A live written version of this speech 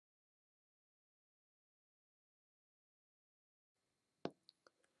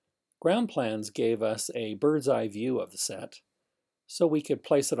Ground plans gave us a bird's eye view of the set, so we could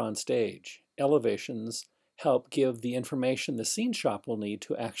place it on stage. Elevations help give the information the scene shop will need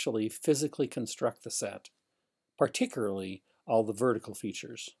to actually physically construct the set, particularly all the vertical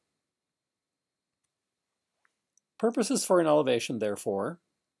features. Purposes for an elevation, therefore: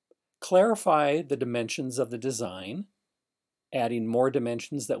 clarify the dimensions of the design, adding more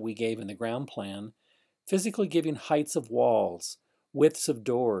dimensions that we gave in the ground plan, physically giving heights of walls, widths of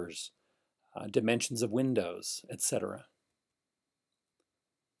doors, dimensions of windows, etc.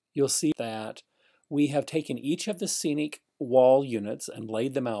 You'll see that we have taken each of the scenic wall units and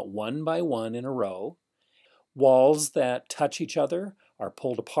laid them out one by one in a row. Walls that touch each other are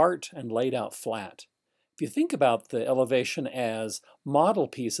pulled apart and laid out flat. If you think about the elevation as model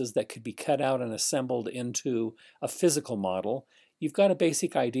pieces that could be cut out and assembled into a physical model, you've got a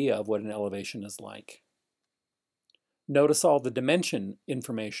basic idea of what an elevation is like. Notice all the dimension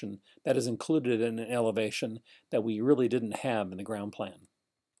information that is included in an elevation that we really didn't have in the ground plan.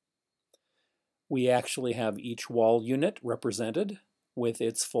 We actually have each wall unit represented with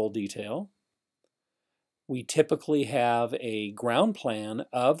its full detail. We typically have a ground plan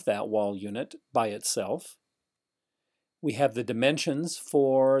of that wall unit by itself. We have the dimensions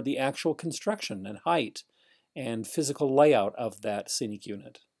for the actual construction and height and physical layout of that scenic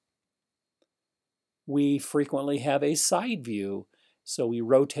unit. We frequently have a side view, so we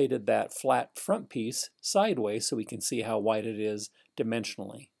rotated that flat front piece sideways so we can see how wide it is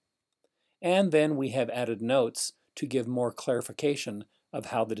dimensionally. And then we have added notes to give more clarification of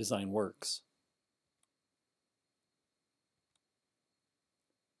how the design works.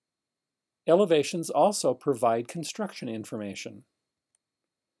 Elevations also provide construction information.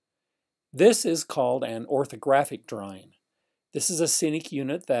 This is called an orthographic drawing. This is a scenic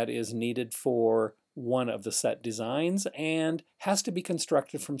unit that is needed for one of the set designs and has to be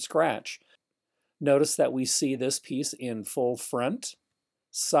constructed from scratch. Notice that we see this piece in full front,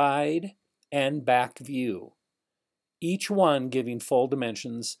 side, and back view, each one giving full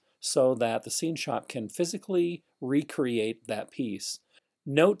dimensions so that the scene shop can physically recreate that piece.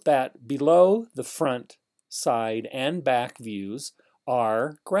 Note that below the front, side, and back views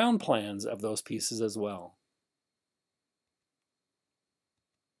are ground plans of those pieces as well.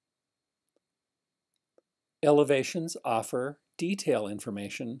 Elevations offer detail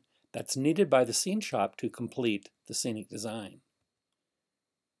information that's needed by the scene shop to complete the scenic design.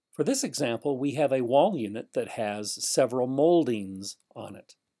 For this example, we have a wall unit that has several moldings on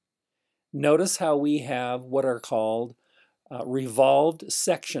it. Notice how we have what are called revolved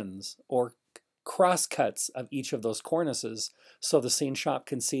sections or crosscuts of each of those cornices so the scene shop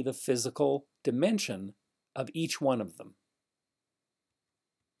can see the physical dimension of each one of them.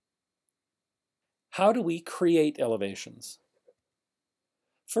 How do we create elevations?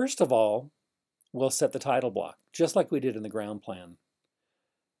 First of all, we'll set the title block, just like we did in the ground plan.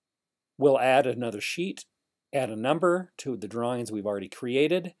 We'll add another sheet, add a number to the drawings we've already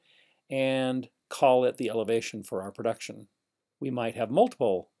created, and call it the elevation for our production. We might have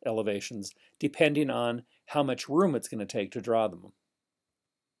multiple elevations depending on how much room it's going to take to draw them.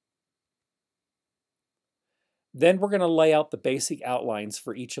 Then we're going to lay out the basic outlines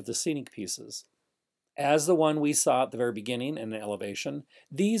for each of the scenic pieces. As the one we saw at the very beginning in an elevation,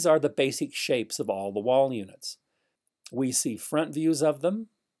 these are the basic shapes of all the wall units. We see front views of them,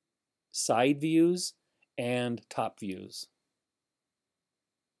 side views, and top views.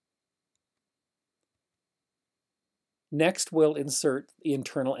 Next, we'll insert the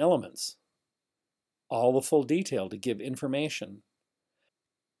internal elements, all the full detail to give information.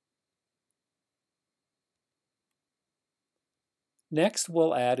 Next,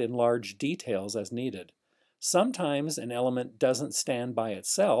 we'll add enlarged details as needed. Sometimes an element doesn't stand by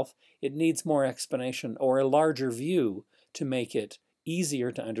itself. It needs more explanation or a larger view to make it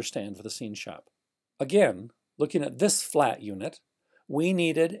easier to understand for the scene shop. Again, looking at this flat unit, we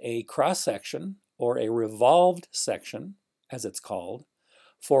needed a cross-section or a revolved section, as it's called,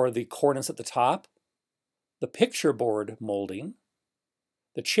 for the cornice at the top, the picture board molding,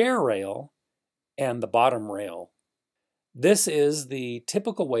 the chair rail, and the bottom rail. This is the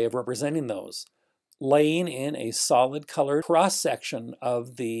typical way of representing those, laying in a solid colored cross-section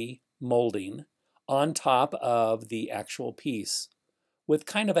of the molding on top of the actual piece, with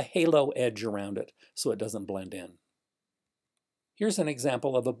kind of a halo edge around it so it doesn't blend in. Here's an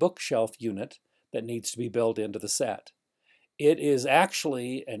example of a bookshelf unit that needs to be built into the set. It is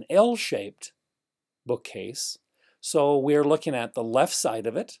actually an L-shaped bookcase, so we're looking at the left side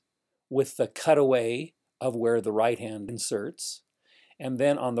of it with the cutaway of where the right hand inserts, And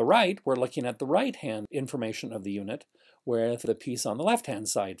then on the right, we're looking at the right-hand information of the unit, where the piece on the left-hand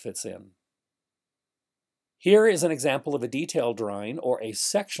side fits in. Here is an example of a detail drawing or a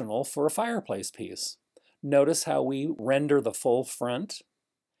sectional for a fireplace piece. Notice how we render the full front.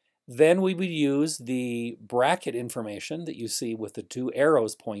 Then we would use the bracket information that you see with the two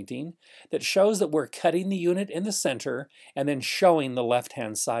arrows pointing that shows that we're cutting the unit in the center and then showing the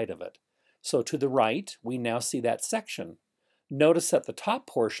left-hand side of it. So to the right, we now see that section. Notice that the top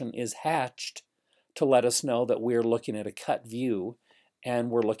portion is hatched to let us know that we're looking at a cut view and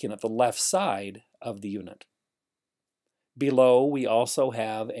we're looking at the left side of the unit. Below, we also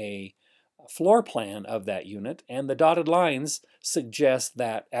have a floor plan of that unit, and the dotted lines suggest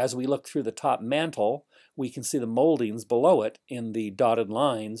that as we look through the top mantle, we can see the moldings below it in the dotted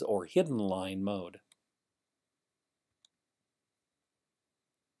lines or hidden line mode.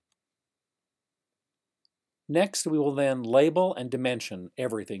 Next, we will then label and dimension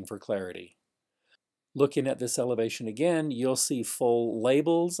everything for clarity. Looking at this elevation again, you'll see full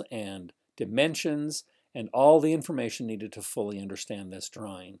labels and dimensions and all the information needed to fully understand this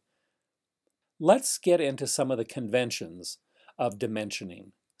drawing. Let's get into some of the conventions of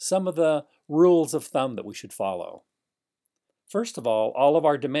dimensioning, some of the rules of thumb that we should follow. First of all of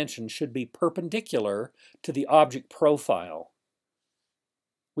our dimensions should be perpendicular to the object profile.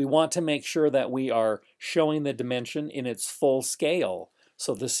 We want to make sure that we are showing the dimension in its full scale,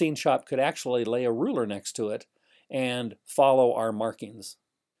 so the scene shop could actually lay a ruler next to it and follow our markings.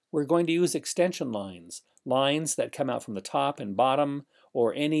 We're going to use extension lines, lines that come out from the top and bottom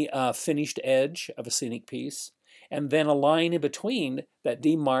or any finished edge of a scenic piece, and then a line in between that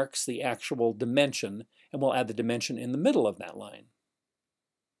demarks the actual dimension, and we'll add the dimension in the middle of that line.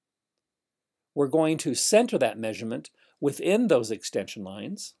 We're going to center that measurement within those extension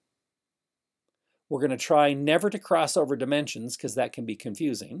lines. We're going to try never to cross over dimensions because that can be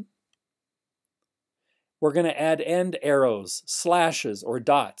confusing. We're going to add end arrows, slashes, or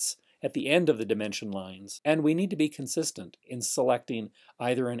dots at the end of the dimension lines, and we need to be consistent in selecting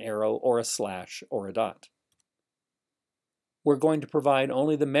either an arrow or a slash or a dot. We're going to provide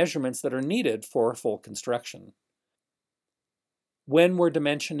only the measurements that are needed for full construction. When we're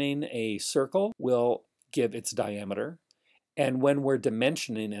dimensioning a circle, we'll give its diameter, and when we're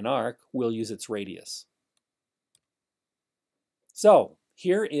dimensioning an arc, we'll use its radius. So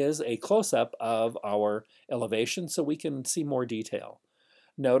here is a close-up of our elevation so we can see more detail.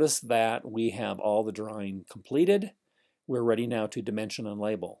 Notice that we have all the drawing completed. We're ready now to dimension and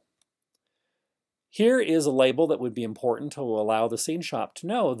label. Here is a label that would be important to allow the scene shop to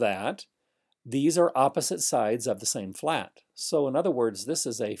know that these are opposite sides of the same flat. So in other words, this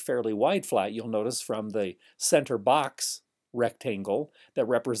is a fairly wide flat. You'll notice from the center box rectangle that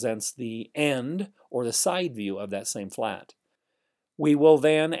represents the end or the side view of that same flat. We will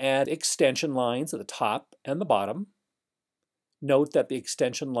then add extension lines at the top and the bottom. Note that the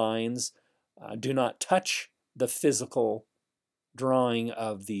extension lines do not touch the physical drawing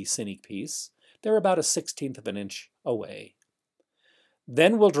of the scenic piece. They're about 1/16 of an inch away.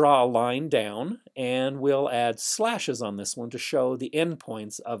 Then we'll draw a line down and we'll add slashes on this one to show the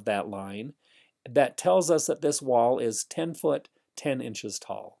endpoints of that line. That tells us that this wall is 10 foot, 10 inches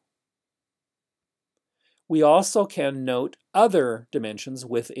tall. We also can note other dimensions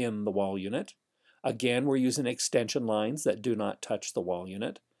within the wall unit. Again, we're using extension lines that do not touch the wall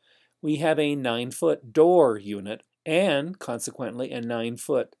unit. We have a 9-foot door unit and consequently a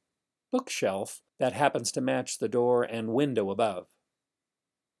 9-foot bookshelf that happens to match the door and window above.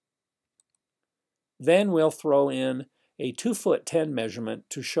 Then we'll throw in a 2-foot 10 measurement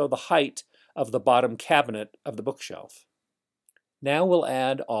to show the height of the bottom cabinet of the bookshelf. Now we'll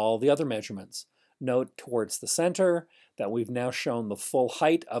add all the other measurements. Note towards the center that we've now shown the full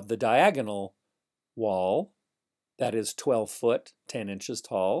height of the diagonal wall, that is 12 foot, 10 inches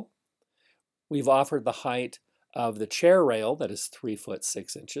tall. We've offered the height of the chair rail, that is 3 foot,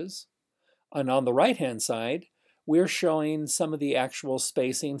 6 inches. And on the right-hand side, we're showing some of the actual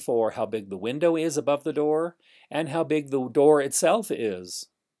spacing for how big the window is above the door and how big the door itself is.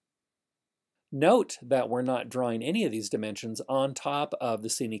 Note that we're not drawing any of these dimensions on top of the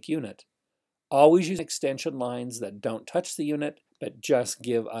scenic unit. Always use extension lines that don't touch the unit, but just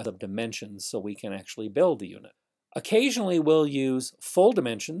give us dimensions so we can actually build the unit. Occasionally we'll use full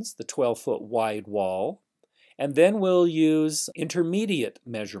dimensions, the 12-foot wide wall, and then we'll use intermediate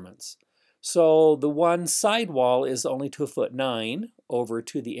measurements. So the one side wall is only 2 foot 9 over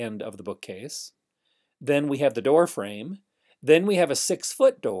to the end of the bookcase. Then we have the door frame. Then we have a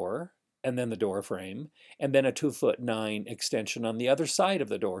 6-foot door, and then the door frame, and then a 2 foot 9 extension on the other side of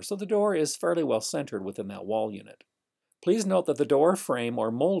the door. So the door is fairly well centered within that wall unit. Please note that the door frame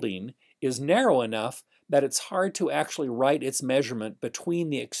or molding is narrow enough that it's hard to actually write its measurement between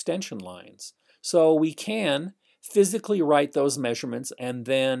the extension lines. So we can physically write those measurements and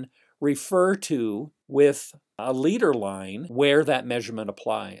then refer to with a leader line where that measurement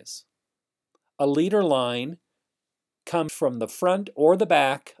applies. A leader line comes from the front or the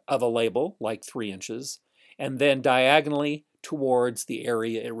back of a label, like 3 inches, and then diagonally towards the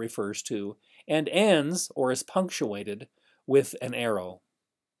area it refers to, and ends or is punctuated with an arrow.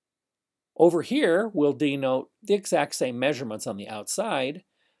 Over here, we'll denote the exact same measurements on the outside.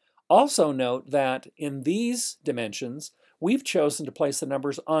 Also note that in these dimensions, we've chosen to place the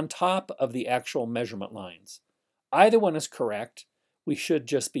numbers on top of the actual measurement lines. Either one is correct. We should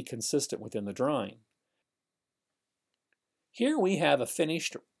just be consistent within the drawing. Here we have a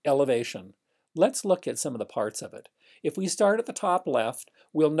finished elevation. Let's look at some of the parts of it. If we start at the top left,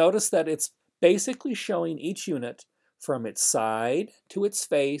 we'll notice that it's basically showing each unit from its side to its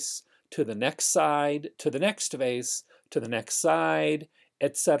face, to the next side, to the next face, to the next side,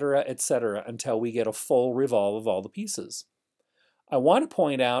 etc., until we get a full revolve of all the pieces. I want to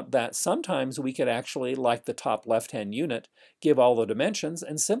point out that sometimes we could actually, like the top left-hand unit, give all the dimensions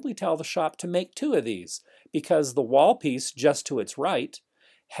and simply tell the shop to make 2 of these, because the wall piece just to its right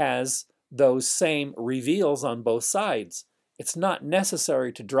has those same reveals on both sides. It's not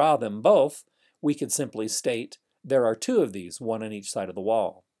necessary to draw them both. We could simply state there are 2 of these, one on each side of the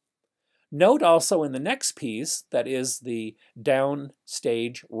wall. Note also in the next piece, that is the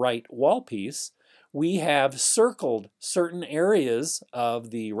downstage right wall piece, we have circled certain areas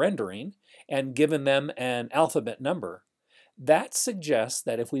of the rendering and given them an alphabet number. That suggests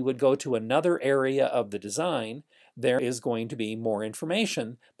that if we would go to another area of the design, there is going to be more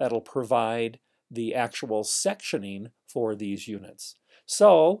information that'll provide the actual sectioning for these units.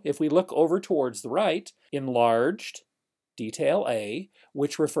 So if we look over towards the right, enlarged, detail A,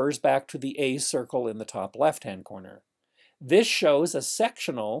 which refers back to the A circle in the top left-hand corner. This shows a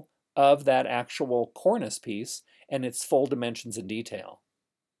sectional of that actual cornice piece and its full dimensions and detail.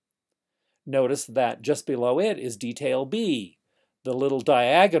 Notice that just below it is detail B, the little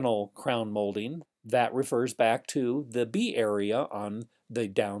diagonal crown molding that refers back to the B area on the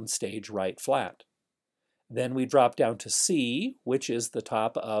downstage right flat. Then we drop down to C, which is the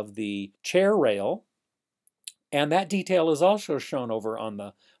top of the chair rail, and that detail is also shown over on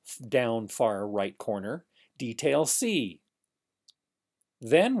the down far right corner, detail C.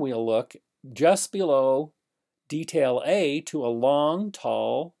 Then we'll look just below detail A to a long,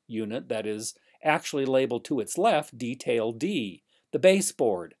 tall unit that is actually labeled to its left, detail D, the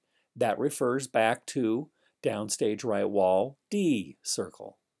baseboard. That refers back to downstage right wall, D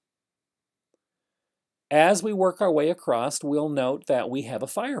circle. As we work our way across, we'll note that we have a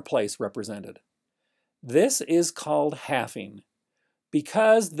fireplace represented. This is called halving.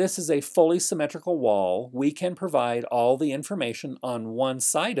 Because this is a fully symmetrical wall, we can provide all the information on one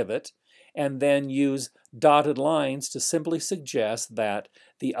side of it and then use dotted lines to simply suggest that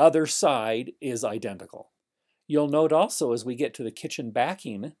the other side is identical. You'll note also as we get to the kitchen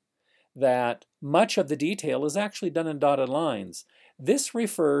backing that much of the detail is actually done in dotted lines. This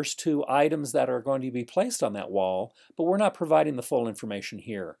refers to items that are going to be placed on that wall, but we're not providing the full information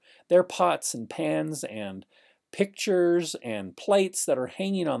here. They're pots and pans and pictures and plates that are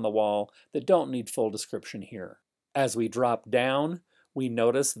hanging on the wall that don't need full description here. As we drop down, we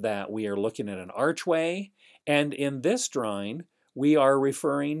notice that we are looking at an archway, and in this drawing, we are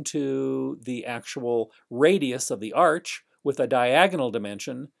referring to the actual radius of the arch with a diagonal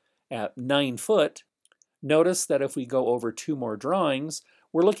dimension at 9 foot. Notice that if we go over 2 more drawings,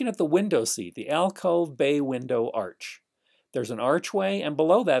 we're looking at the window seat, the alcove bay window arch. There's an archway, and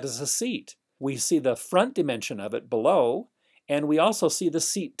below that is a seat. We see the front dimension of it below, and we also see the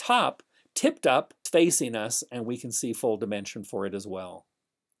seat top tipped up facing us, and we can see full dimension for it as well.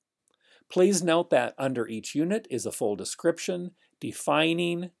 Please note that under each unit is a full description,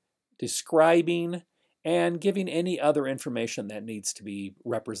 defining, describing, and giving any other information that needs to be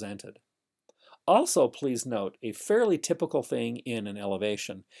represented. Also, please note a fairly typical thing in an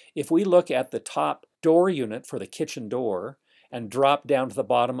elevation. If we look at the top door unit for the kitchen door and drop down to the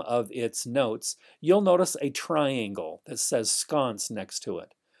bottom of its notes, you'll notice a triangle that says sconce next to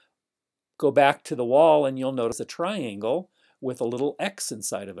it. Go back to the wall and you'll notice a triangle with a little X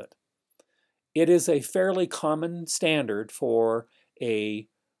inside of it. It is a fairly common standard for a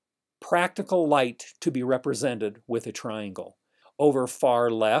practical light to be represented with a triangle. Over far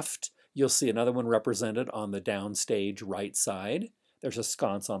left, you'll see another one represented on the downstage right side. There's a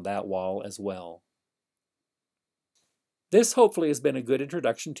sconce on that wall as well. This hopefully has been a good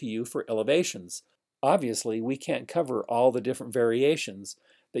introduction to you for elevations. Obviously, we can't cover all the different variations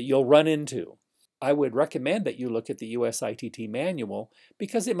that you'll run into. I would recommend that you look at the USITT manual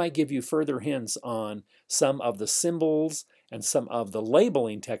because it might give you further hints on some of the symbols and some of the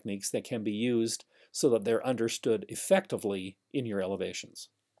labeling techniques that can be used so that they're understood effectively in your elevations.